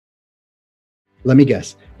Let me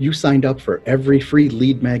guess, you signed up for every free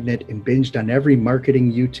lead magnet and binged on every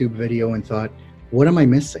marketing YouTube video and thought, what am I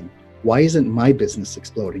missing? Why isn't my business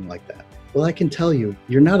exploding like that? Well, I can tell you,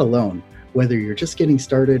 you're not alone. Whether you're just getting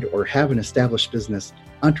started or have an established business,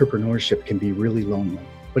 entrepreneurship can be really lonely.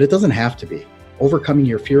 But it doesn't have to be. Overcoming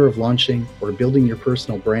your fear of launching or building your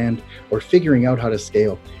personal brand or figuring out how to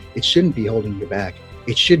scale, it shouldn't be holding you back.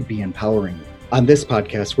 It should be empowering you. On this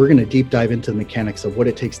podcast, we're going to deep dive into the mechanics of what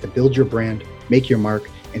it takes to build your brand, make your mark,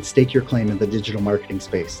 and stake your claim in the digital marketing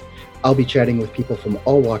space. I'll be chatting with people from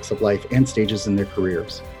all walks of life and stages in their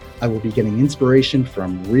careers. I will be getting inspiration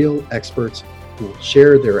from real experts who will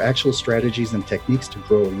share their actual strategies and techniques to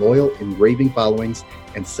grow loyal and raving followings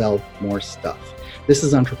and sell more stuff. This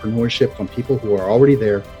is entrepreneurship from people who are already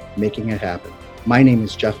there, making it happen. My name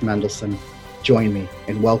is Jeff Mendelson. Join me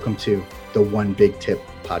and welcome to the One Big Tip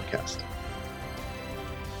podcast.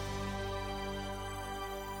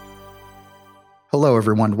 Hello,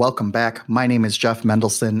 everyone. Welcome back. My name is Jeff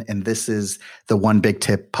Mendelson, and this is the One Big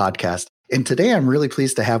Tip podcast. And today I'm really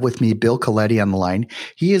pleased to have with me Bill Coletti on the line.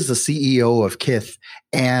 He is the CEO of Kith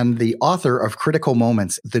and the author of Critical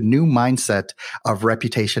Moments, the new mindset of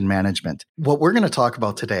reputation management. What we're going to talk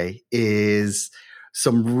about today is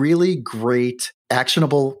some really great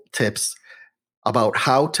actionable tips about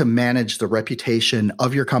how to manage the reputation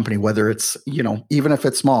of your company, whether it's, even if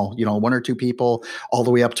it's small, one or two people, all the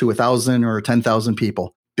way up to 1,000 or 10,000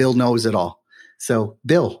 people. Bill knows it all. So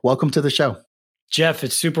Bill, welcome to the show. Jeff,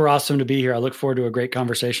 it's super awesome to be here. I look forward to a great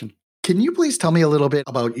conversation. Can you please tell me a little bit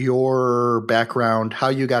about your background, how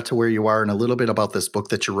you got to where you are, and a little bit about this book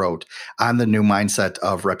that you wrote on the new mindset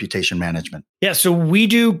of reputation management? Yeah, so we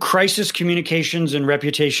do crisis communications and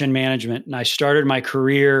reputation management. And I started my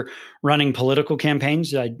career running political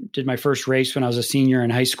campaigns. I did my first race when I was a senior in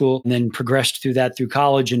high school, and then progressed through that through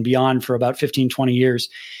college and beyond for about 15, 20 years.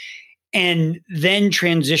 And then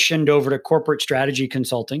transitioned over to corporate strategy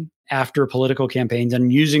consulting after political campaigns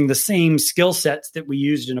and using the same skill sets that we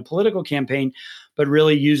used in a political campaign, but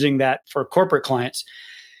really using that for corporate clients.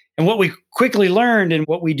 And what we quickly learned and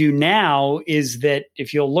what we do now is that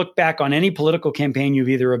if you'll look back on any political campaign you've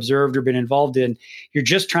either observed or been involved in, you're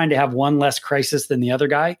just trying to have one less crisis than the other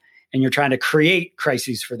guy, and you're trying to create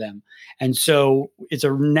crises for them. And so it's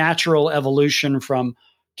a natural evolution from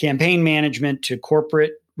campaign management to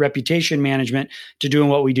corporate reputation management to doing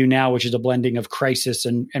what we do now, which is a blending of crisis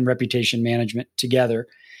and reputation management together.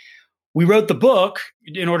 We wrote the book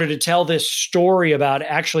in order to tell this story about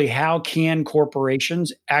actually how can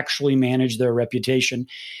corporations actually manage their reputation.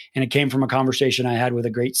 And it came from a conversation I had with a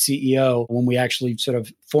great CEO when we actually sort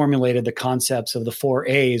of formulated the concepts of the 4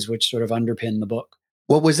 A's, which sort of underpin the book.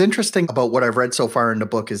 What was interesting about what I've read so far in the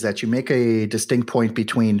book is that you make a distinct point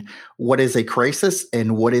between what is a crisis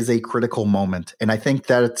and what is a critical moment. And I think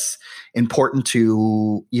that's important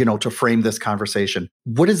to frame this conversation.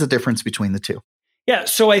 What is the difference between the two? Yeah,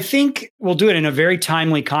 so I think we'll do it in a very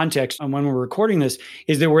timely context on when we're recording this,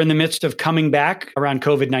 is that we're in the midst of coming back around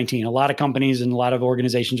COVID-19. A lot of companies and a lot of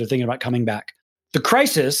organizations are thinking about coming back. The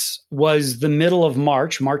crisis was the middle of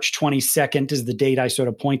March 22nd is the date I sort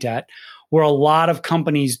of point at, where a lot of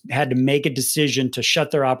companies had to make a decision to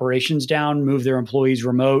shut their operations down, move their employees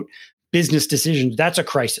remote, business decisions. That's a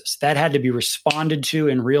crisis. That had to be responded to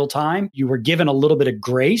in real time. You were given a little bit of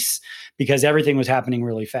grace because everything was happening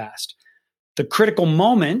really fast. The critical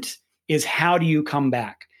moment is how do you come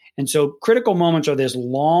back? And so critical moments are this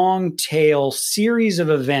long tail series of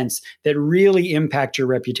events that really impact your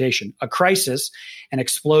reputation. A crisis, an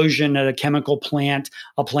explosion at a chemical plant,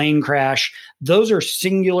 a plane crash, those are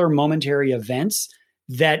singular momentary events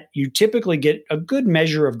that you typically get a good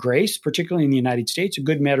measure of grace, particularly in the United States, a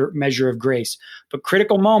good measure of grace. But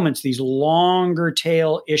critical moments, these longer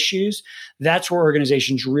tail issues, that's where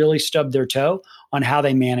organizations really stub their toe on how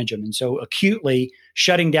they manage them. And so acutely,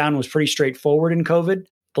 shutting down was pretty straightforward in COVID.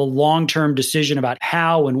 The long-term decision about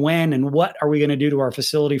how and when and what are we going to do to our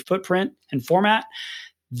facility footprint and format,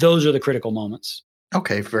 those are the critical moments.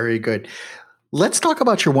 Okay, very good. Let's talk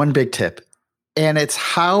about your one big tip. And it's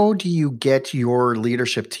how do you get your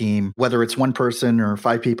leadership team, whether it's one person or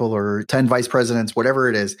 5 people or 10 vice presidents, whatever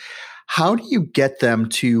it is, how do you get them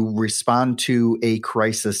to respond to a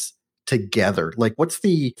crisis together? Like, what's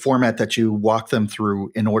the format that you walk them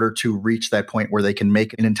through in order to reach that point where they can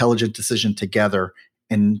make an intelligent decision together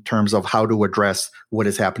in terms of how to address what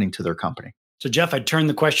is happening to their company? So Jeff, I'd turn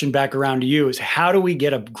the question back around to you is how do we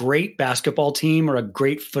get a great basketball team or a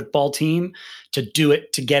great football team to do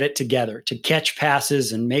it, to get it together, to catch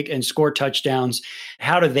passes and make and score touchdowns?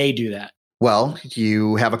 How do they do that? Well,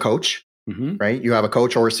 you have a coach, right? You have a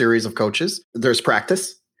coach or a series of coaches. There's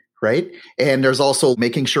practice, right? And there's also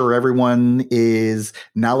making sure everyone is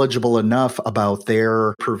knowledgeable enough about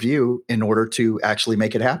their purview in order to actually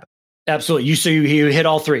make it happen. Absolutely. You hit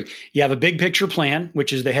all three. You have a big picture plan,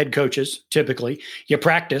 which is the head coaches typically. You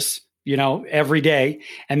practice, every day,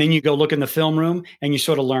 and then you go look in the film room and you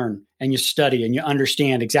sort of learn and you study and you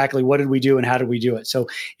understand exactly what did we do and how did we do it. So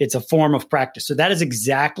it's a form of practice. So that is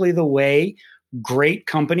exactly the way great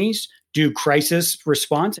companies do crisis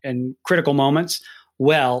response and critical moments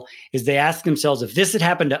well, is they ask themselves, if this had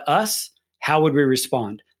happened to us, how would we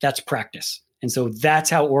respond? That's practice. And so that's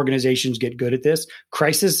how organizations get good at this.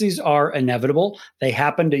 Crises are inevitable. They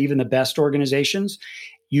happen to even the best organizations.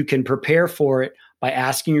 You can prepare for it by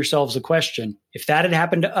asking yourselves a question. If that had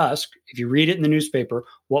happened to us, if you read it in the newspaper,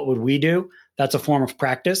 what would we do? That's a form of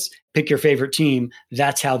practice. Pick your favorite team.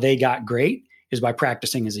 That's how they got great, is by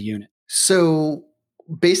practicing as a unit. So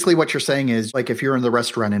basically what you're saying is, like, if you're in the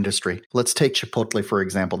restaurant industry, let's take Chipotle, for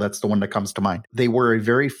example. That's the one that comes to mind. They were a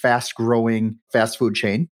very fast growing fast food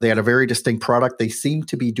chain. They had a very distinct product. They seemed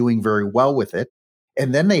to be doing very well with it.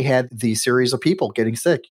 And then they had the series of people getting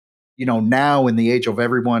sick. Now in the age of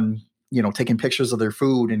everyone, taking pictures of their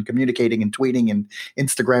food and communicating and tweeting and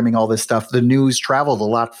Instagramming all this stuff, the news traveled a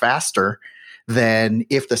lot faster than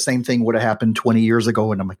if the same thing would have happened 20 years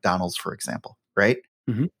ago in a McDonald's, for example, right?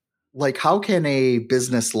 Mm-hmm. Like, how can a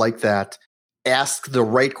business like that ask the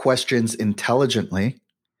right questions intelligently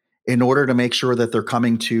in order to make sure that they're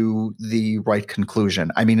coming to the right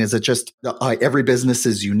conclusion? I mean, is it just every business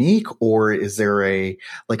is unique, or is there a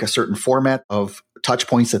certain format of touch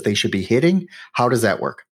points that they should be hitting? How does that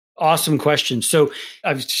work? Awesome question. So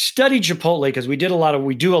I've studied Chipotle because we do a lot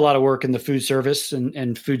of work in the food service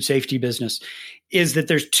and food safety business. Is that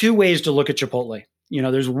there's two ways to look at Chipotle.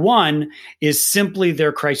 There's one is simply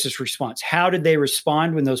their crisis response. How did they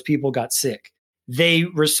respond when those people got sick? They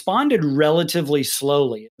responded relatively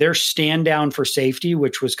slowly. Their stand down for safety,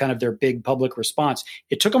 which was kind of their big public response,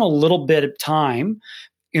 it took them a little bit of time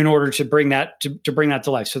in order to bring that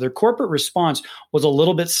to life. So their corporate response was a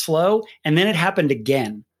little bit slow, and then it happened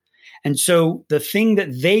again. And so the thing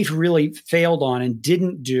that they really failed on and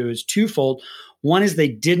didn't do is twofold. One is they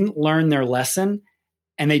didn't learn their lesson,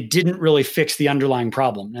 and they didn't really fix the underlying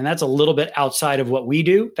problem. And that's a little bit outside of what we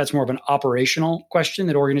do. That's more of an operational question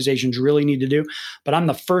that organizations really need to do. But I'm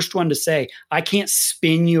the first one to say, I can't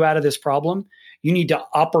spin you out of this problem. You need to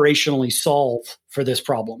operationally solve for this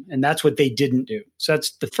problem. And that's what they didn't do. So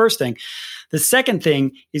that's the first thing. The second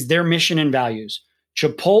thing is their mission and values.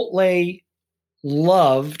 Chipotle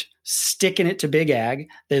loved sticking it to big ag.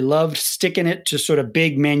 They loved sticking it to sort of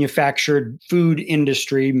big manufactured food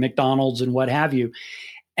industry, McDonald's and what have you.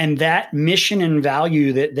 And that mission and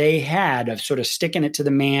value that they had of sort of sticking it to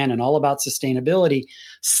the man and all about sustainability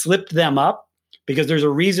slipped them up, because there's a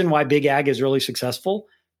reason why big ag is really successful.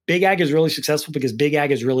 Big ag is really successful because big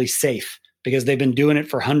ag is really safe, because they've been doing it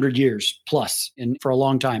for 100 years plus and for a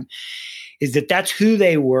long time. Is that's who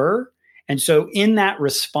they were. And so in that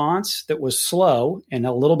response that was slow and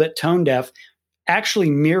a little bit tone deaf, actually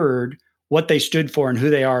mirrored what they stood for and who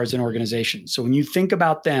they are as an organization. So when you think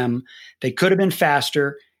about them, they could have been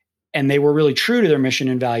faster and they were really true to their mission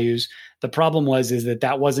and values. The problem is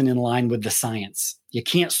that wasn't in line with the science. You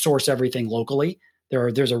can't source everything locally.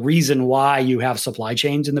 There's a reason why you have supply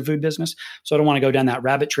chains in the food business. So I don't want to go down that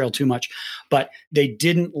rabbit trail too much, but they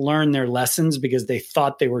didn't learn their lessons because they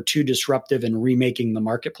thought they were too disruptive in remaking the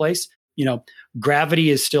marketplace.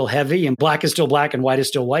 Gravity is still heavy and black is still black and white is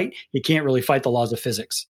still white. You can't really fight the laws of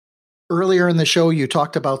physics. Earlier in the show, you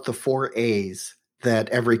talked about the 4 A's that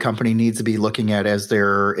every company needs to be looking at as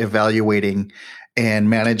they're evaluating and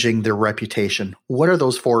managing their reputation. What are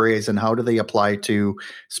those 4 A's and how do they apply to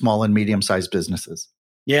small and medium-sized businesses?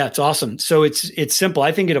 Yeah, it's awesome. So it's simple.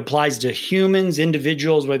 I think it applies to humans,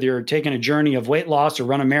 individuals, whether you're taking a journey of weight loss or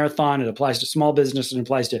run a marathon. It applies to small business and it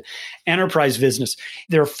applies to enterprise business.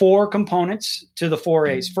 There are 4 components to the 4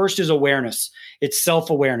 A's. First is awareness. It's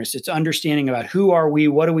self-awareness. It's understanding about who are we,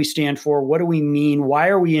 what do we stand for, what do we mean, why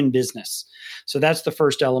are we in business? So that's the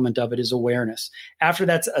first element of it, is awareness. After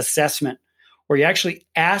that's assessment, where you actually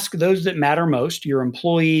ask those that matter most, your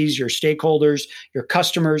employees, your stakeholders, your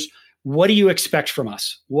customers, what do you expect from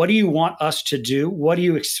us? What do you want us to do? What do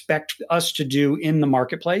you expect us to do in the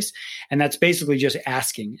marketplace? And that's basically just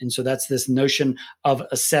asking. And so that's this notion of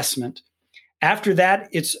assessment. After that,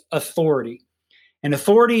 it's authority. And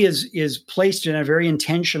authority is placed in a very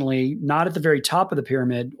intentionally, not at the very top of the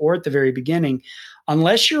pyramid or at the very beginning.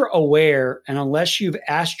 Unless you're aware and unless you've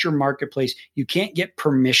asked your marketplace, you can't get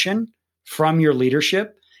permission from your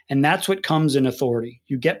leadership. And that's what comes in authority.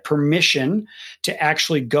 You get permission to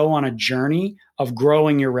actually go on a journey of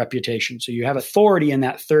growing your reputation. So you have authority in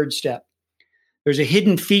that third step. There's a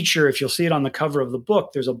hidden feature. If you'll see it on the cover of the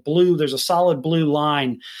book, there's a solid blue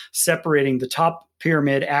line separating the top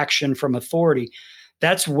pyramid action from authority.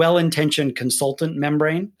 That's well-intentioned consultant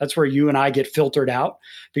membrane. That's where you and I get filtered out,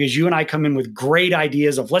 because you and I come in with great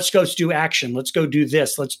ideas of let's go do action. Let's go do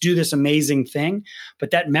this. Let's do this amazing thing. But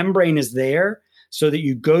that membrane is there so that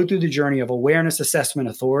you go through the journey of awareness, assessment,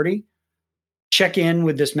 authority, check in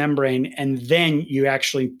with this membrane, and then you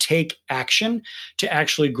actually take action to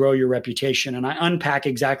actually grow your reputation. And I unpack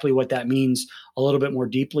exactly what that means a little bit more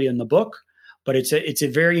deeply in the book. But it's a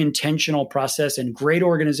very intentional process, and great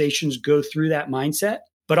organizations go through that mindset.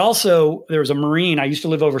 But also, there was a Marine. I used to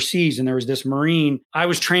live overseas, and there was this Marine. I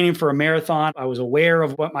was training for a marathon. I was aware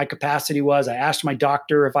of what my capacity was. I asked my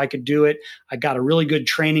doctor if I could do it. I got a really good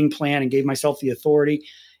training plan and gave myself the authority.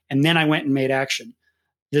 And then I went and made action.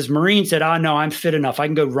 This Marine said, no, I'm fit enough. I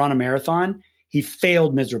can go run a marathon. He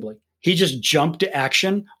failed miserably. He just jumped to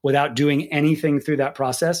action without doing anything through that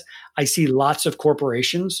process. I see lots of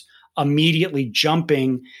corporations immediately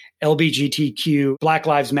jumping LGBTQ, Black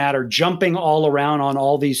Lives Matter, jumping all around on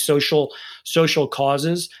all these social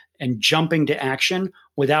causes and jumping to action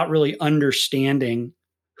without really understanding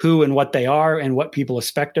who and what they are and what people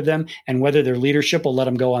expect of them and whether their leadership will let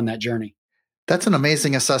them go on that journey. That's an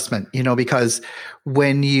amazing assessment, because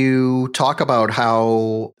when you talk about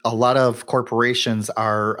how a lot of corporations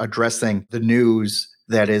are addressing the news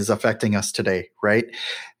that is affecting us today, right?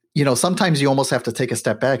 Sometimes you almost have to take a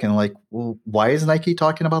step back and well, why is Nike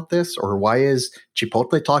talking about this? Or why is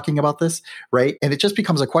Chipotle talking about this? Right. And it just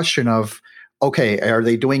becomes a question of, okay, are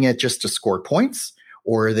they doing it just to score points?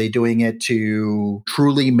 Or are they doing it to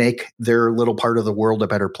truly make their little part of the world a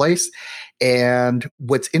better place? And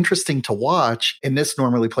what's interesting to watch, and this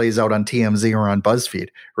normally plays out on TMZ or on BuzzFeed,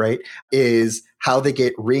 right, is how they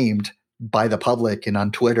get reamed by the public and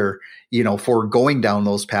on Twitter, for going down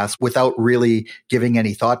those paths without really giving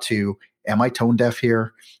any thought to, am I tone deaf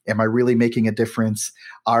here? Am I really making a difference?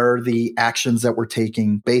 Are the actions that we're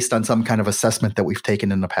taking based on some kind of assessment that we've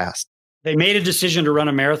taken in the past? They made a decision to run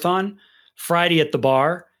a marathon Friday at the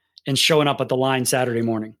bar and showing up at the line Saturday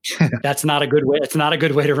morning. That's not a good way. It's not a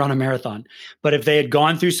good way to run a marathon. But if they had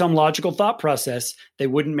gone through some logical thought process, they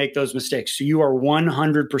wouldn't make those mistakes. So you are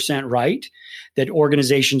 100% right that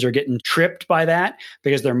organizations are getting tripped by that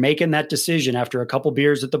because they're making that decision after a couple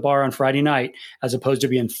beers at the bar on Friday night, as opposed to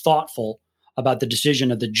being thoughtful about the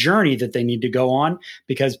decision of the journey that they need to go on,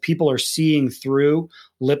 because people are seeing through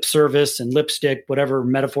lip service and lipstick, whatever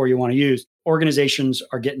metaphor you want to use. Organizations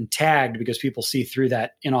are getting tagged because people see through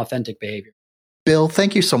that inauthentic behavior. Bill,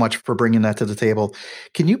 thank you so much for bringing that to the table.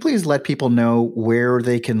 Can you please let people know where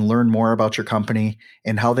they can learn more about your company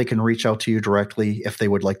and how they can reach out to you directly if they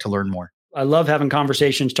would like to learn more? I love having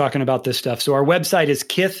conversations talking about this stuff. So our website is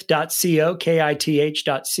kith.co,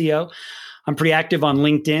 Kith.co. I'm pretty active on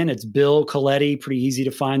LinkedIn. It's Bill Coletti, pretty easy to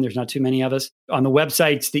find. There's not too many of us. On the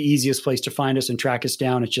website, it's the easiest place to find us and track us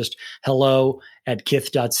down. It's just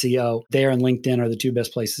hello@kith.co. There and LinkedIn are the two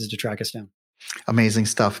best places to track us down. Amazing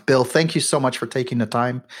stuff. Bill, thank you so much for taking the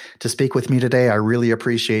time to speak with me today. I really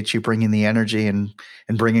appreciate you bringing the energy and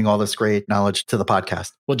bringing all this great knowledge to the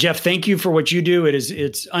podcast. Well, Jeff, thank you for what you do.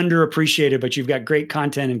 It's underappreciated, but you've got great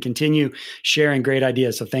content and continue sharing great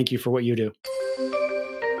ideas. So thank you for what you do.